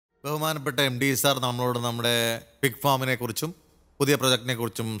ബഹുമാനപ്പെട്ട M D sir നമ്മളോട് നമ്മുടെ പിഗ് ഫാമിനെ കുറിച്ചും പുതിയ പ്രൊജക്റ്റിനെ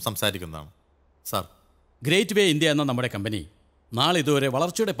കുറിച്ചും സംസാരിക്കുന്നതാണ്. സാർ, ഗ്രേറ്റ് വേ ഇന്ത്യ എന്ന നമ്മുടെ കമ്പനി നാളെ ഇതുവരെ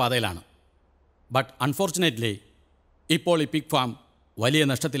വളർച്ചയുടെ പാതയിലാണ്. ബട്ട് അൺഫോർച്ചുനേറ്റ്ലി ഇപ്പോൾ ഈ പിഗ് ഫാം വലിയ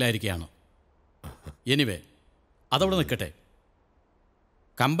നഷ്ടത്തിലായിരിക്കുകയാണ്. എനിവേ, അതവിടെ നിൽക്കട്ടെ.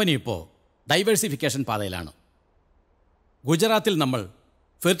 കമ്പനി ഇപ്പോൾ ഡൈവേഴ്സിഫിക്കേഷൻ പാതയിലാണ്. ഗുജറാത്തിൽ നമ്മൾ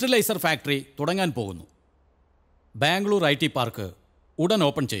ഫെർട്ടിലൈസർ ഫാക്ടറി തുടങ്ങാൻ പോകുന്നു. ബാംഗ്ലൂർ IT പാർക്ക് ഉടൻ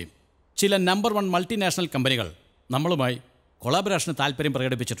ഓപ്പൺ ചെയ്യും. ചില നമ്പർ 1 മൾട്ടിനാഷണൽ കമ്പനികൾ നമ്മളുമായി കൊളാബറേഷന് താല്പര്യം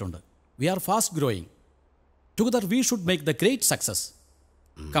പ്രകടിപ്പിച്ചിട്ടുണ്ട്. V R fast growing. Together we should make the great success.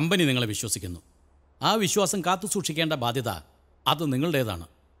 Company നിങ്ങളെ വിശ്വസിക്കുന്നു. ആ വിശ്വാസം കാത്തു സൂക്ഷിക്കേണ്ട ബാധ്യത അത് നിങ്ങളുടേതാണ്.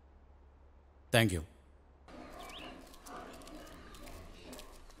 Thank you.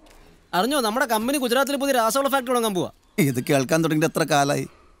 അറിഞ്ഞോ, നമ്മുടെ കമ്പനി ഗുജറാത്തിൽ പുതിയ രാസവള ഫാക്ടറി തുടങ്ങാൻ പോവാ. ഇത് കേൾക്കാൻ തുടങ്ങിയിട്ട് എത്ര കാലമായി?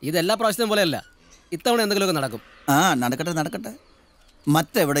 ഇതെല്ലാ പ്രാവശ്യവും പോലെയല്ല, ഇത്തവണ എന്തെങ്കിലുമൊക്കെ നടക്കും. നടക്കട്ടെ നടക്കട്ടെ.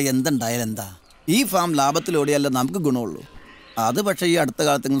 മറ്റെവിടെ എന്തുണ്ടായാലും എന്താ, ഈ ഫാം ലാഭത്തിലോടിയല്ല നമുക്ക് ഗുണമുള്ളൂ. അത് പക്ഷേ ഈ അടുത്ത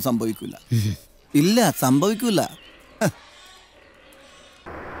കാലത്തെങ്കിലും സംഭവിക്കില്ല. ഇല്ല, സംഭവിക്കില്ല.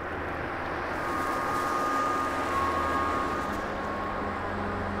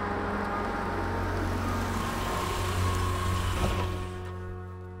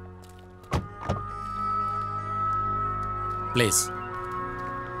 Please.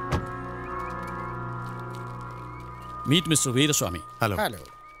 Meet Mr. Veeraswamy. Hello. Hello.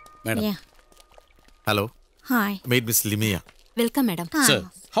 Madam. Yeah. Hello. Hi. Meet Miss Limia. Welcome, madam. Hi. Sir,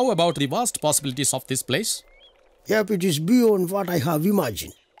 how about the vast possibilities of this place? Yep, it is beyond what I have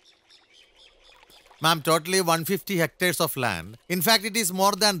imagined. Ma'am, totally 150 hectares of land. In fact, it is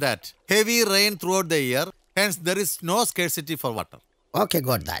more than that. Heavy rain throughout the year, hence there is no scarcity for water. Okay,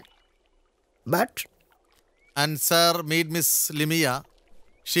 got that. But And sir, meet Miss Limia.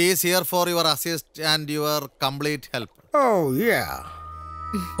 She is here for your assist and your complete help. oh yeah.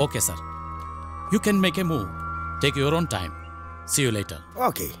 Okay, sir. You can make a move. Take your own time. See you later.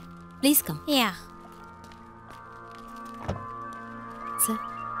 Okay. Please come. Yeah. Sir.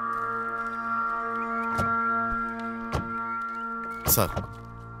 Sir.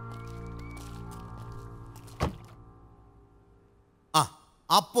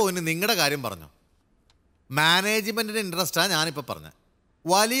 അപ്പോൾ ഇനി നിങ്ങളുടെ കാര്യം പറഞ്ഞു. മാനേജ്മെൻറ്റിൻ്റെ ഇൻട്രസ്റ്റാണ് ഞാനിപ്പോൾ പറഞ്ഞത്.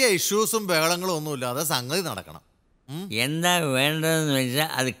 വലിയ ഇഷ്യൂസും ബഹളങ്ങളും ഒന്നുമില്ലാതെ സംഗതി നടക്കണം. എന്താ വേണ്ടതെന്ന് വെച്ചാൽ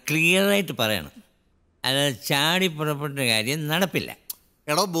അത് ക്ലിയറായിട്ട് പറയണം. അല്ലാതെ ചാടി പുറപ്പെട്ട കാര്യം നടപ്പില്ല.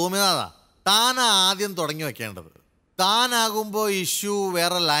 എടോ ഭൂമിനാഥാ, താനാ ആദ്യം തുടങ്ങി വെക്കേണ്ടത്. താനാകുമ്പോൾ ഇഷ്യൂ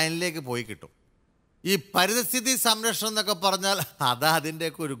വേറെ ലൈനിലേക്ക് പോയി കിട്ടും. ഈ പരിസ്ഥിതി സംരക്ഷണം എന്നൊക്കെ പറഞ്ഞാൽ അതാ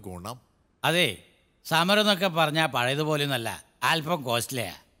അതിൻ്റെയൊക്കെ ഒരു ഗുണം. അതെ, സമരം എന്നൊക്കെ പറഞ്ഞാൽ പഴയതുപോലെയൊന്നല്ല, അല്പം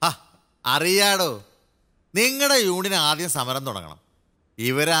കോസ്റ്റ്ലിയാ. അറിയാടോ, നിങ്ങളുടെ യൂണിയൻ ആദ്യം സമരം തുടങ്ങണം.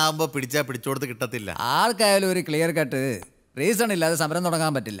 ഇവരാകുമ്പോൾ പിടിച്ചാൽ പിടിച്ചോടത്ത് കിട്ടത്തില്ല. ആർക്കായാലും ഒരു ക്ലിയർ കട്ട് റീസൺ ഇല്ലാതെ സമരം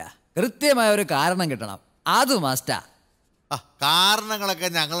തുടങ്ങാൻ പറ്റില്ല. കൃത്യമായ ഒരു കാരണം കിട്ടണം. അത് മസ്റ്റാ. കാരണങ്ങളൊക്കെ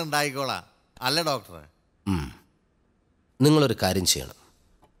ഞങ്ങൾ ഉണ്ടായിക്കോളാം, അല്ല ഡോക്ടറെ? നിങ്ങളൊരു കാര്യം ചെയ്യണം.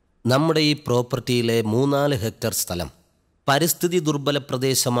 നമ്മുടെ ഈ പ്രോപ്പർട്ടിയിലെ 3-4 ഹെക്ടർ സ്ഥലം പരിസ്ഥിതി ദുർബല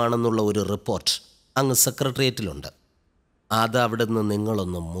പ്രദേശമാണെന്നുള്ള ഒരു റിപ്പോർട്ട് അങ്ങ് സെക്രട്ടേറിയറ്റിലുണ്ട്. അത് അവിടെ നിന്ന്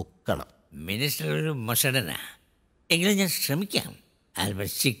നിങ്ങളൊന്ന് മുക്കണം. മിനിസ്റ്റർ ഒരു മൊഷടനാ, എങ്കിലും ഞാൻ ശ്രമിക്കാം. അല്പം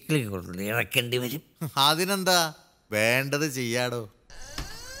ചിക്കിളി കൊടുത്ത് ഇറക്കേണ്ടി വരും. അതിനെന്താ, വേണ്ടത് ചെയ്യാടോ.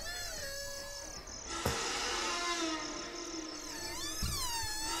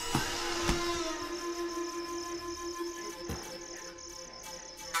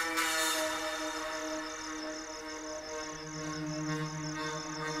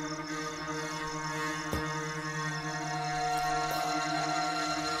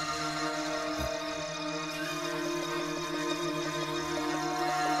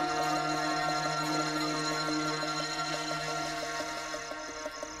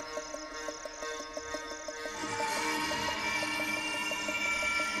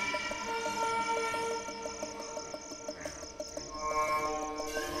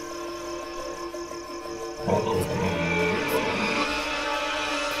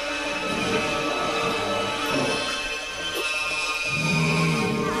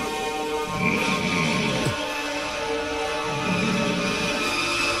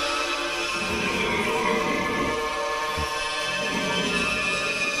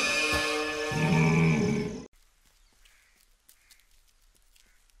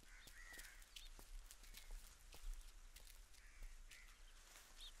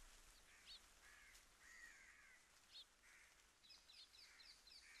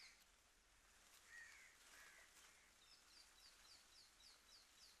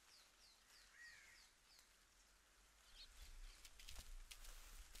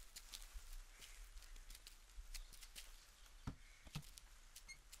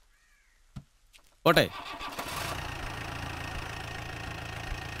 ഓട്ടെ.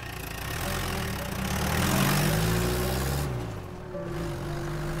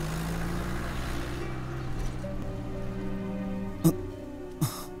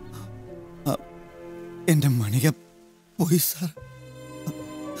 എൻ്റെ മണിക പോയി സാർ.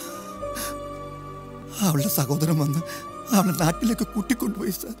 അവളുടെ സഹോദരൻ വന്ന് അവളെ നാട്ടിലേക്ക്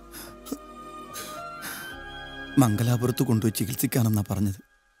കൂട്ടിക്കൊണ്ടുപോയി സാർ. മംഗലാപുരത്ത് കൊണ്ടുപോയി ചികിത്സിക്കാനെന്നാണ് പറഞ്ഞത്.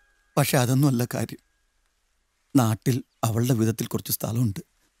 പക്ഷെ അതൊന്നും അല്ല കാര്യം. നാട്ടിൽ അവളുടെ വിധത്തിൽ കുറച്ച് സ്ഥലമുണ്ട്.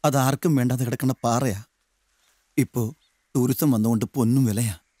 അതാർക്കും വേണ്ടാതെ കിടക്കുന്ന പാറയാ. ഇപ്പോൾ ടൂറിസം വന്നുകൊണ്ട് പൊന്നും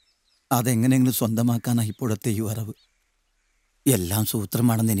വിലയാ. അതെങ്ങനെയെങ്കിലും സ്വന്തമാക്കാനാണ് ഇപ്പോഴത്തെ ഈ വരവ്. എല്ലാം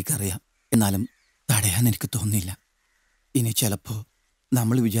സൂത്രമാണെന്ന് എനിക്കറിയാം. എന്നാലും തടയാൻ എനിക്ക് തോന്നിയില്ല. ഇനി ചിലപ്പോൾ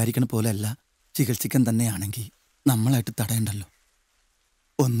നമ്മൾ വിചാരിക്കണ പോലെയല്ല ചികിത്സിക്കാൻ തന്നെയാണെങ്കിൽ നമ്മളായിട്ട് തടയണ്ടല്ലോ.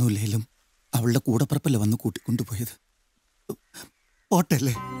 ഒന്നുമില്ലേലും അവളുടെ കൂടപ്പുറപ്പല്ലേ വന്ന് കൂട്ടിക്കൊണ്ടുപോയത്.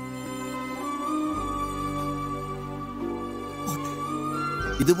 പോട്ടല്ലേ.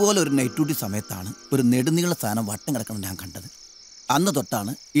 ഇതുപോലെ ഒരു നൈറ്റ് ഡ്യൂട്ടി സമയത്താണ് ഒരു നെടുനീള സാധനം വട്ടം കിടക്കണം ഞാൻ കണ്ടത്. അന്ന്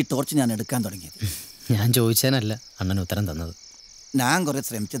തൊട്ടാണ് ഈ ടോർച്ച് ഞാൻ എടുക്കാൻ തുടങ്ങിയത്. ഞാൻ ചോദിച്ചതിനല്ല അണ്ണൻ ഉത്തരം തന്നത്. ഞാൻ കുറേ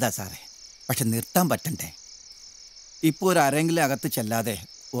ശ്രമിച്ചതാ സാറേ, പക്ഷെ നിർത്താൻ പറ്റണ്ടേ. ഇപ്പോൾ ഒരു ആരെങ്കിലും അകത്ത് ചെല്ലാതെ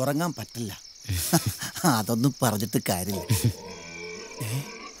ഉറങ്ങാൻ പറ്റില്ല. അതൊന്നും പറഞ്ഞിട്ട് കാര്യമില്ല.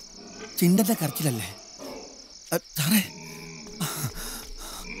 ചിണ്ടൻ്റെ കരച്ചിലല്ലേ സാറേ?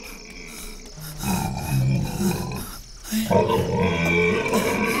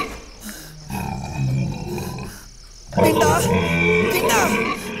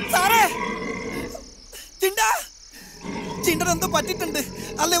 ചിണ്ടനെന്തോ പറ്റിട്ടുണ്ട്.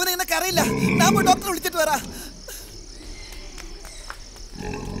 അല്ല ഇവനിങ്ങനെ കരയില്ല. ഞാൻ പോയി ഡോക്ടറെ വിളിച്ചിട്ട് വരാം.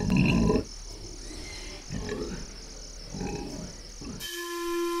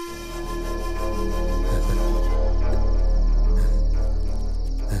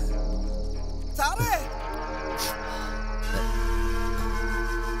 സാറേ,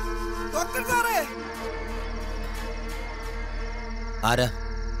 ഡോക്ടർ സാറേ. ആരാ?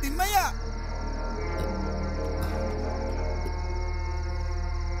 തിമ്മയ്യ.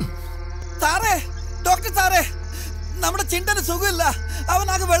 സാറേ, ഡോക്ടർ സാറേ, നമ്മുടെ ചിണ്ടന് സുഖമില്ല.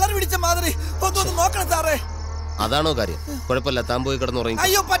 അവനാകെ വെള്ളം പിടിച്ച മാതിരി. ഒന്നൊന്ന് നോക്കണം സാറേ. അതാണോ കാര്യം? കുഴപ്പമില്ല, താൻ പോയി കിടന്നുറങ്ങി.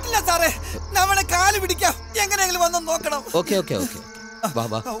 അയ്യോ പറ്റില്ല സാറേ, നമ്മളെ കാല് പിടിക്കാം. എങ്ങനെയെങ്കിലും വന്ന് നോക്കണം. ഓക്കെ ഓക്കെ ഓക്കെ, വാ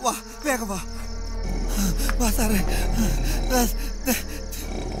വാ വാ, വേഗം വാ. വാ സാറേ.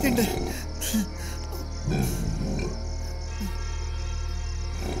 ചിണ്ട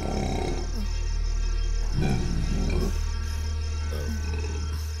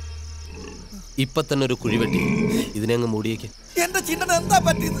ഇപ്പൊ തന്നെ ഒരു കുഴിവെട്ടി ഇതിനെ അങ്ങ് മൂടിയേക്ക്. എന്റെ ചിണ്ടന് എന്താ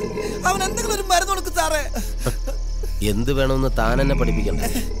പറ്റിയത്? അവൻ എന്തെങ്കിലും ഒരു മരുന്ന് കൊടുക്കും സാറേ. എന്ത് വേണമെന്ന് താൻ എന്നെ പഠിപ്പിക്കണ്ടേ?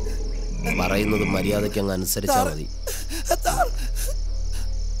 പറയുന്നത് മര്യാദയ്ക്ക് അങ്ങ് അനുസരിച്ചാൽ മതി.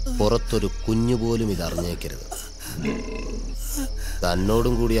 പുറത്തൊരു കുഞ്ഞു പോലും ഇത് അറിഞ്ഞേക്കരുത്.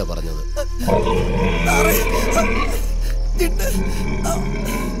 തന്നോടും കൂടിയാ പറഞ്ഞത്.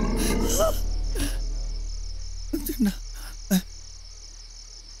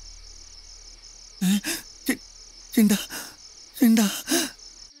 ചിണ്ട ചിണ്ട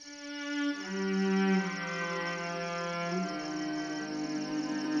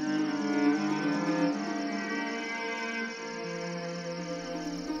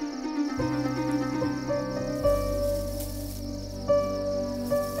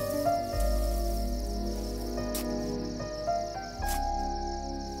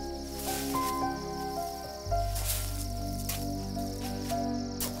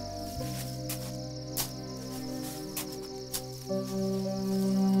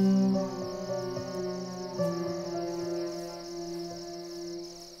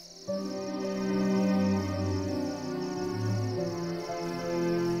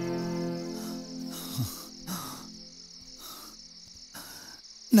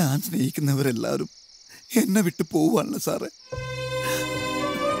ഞാൻ സ്നേഹിക്കുന്നവരെല്ലാവരും എന്നെ വിട്ട് പോവാണല്ലോ സാറേ.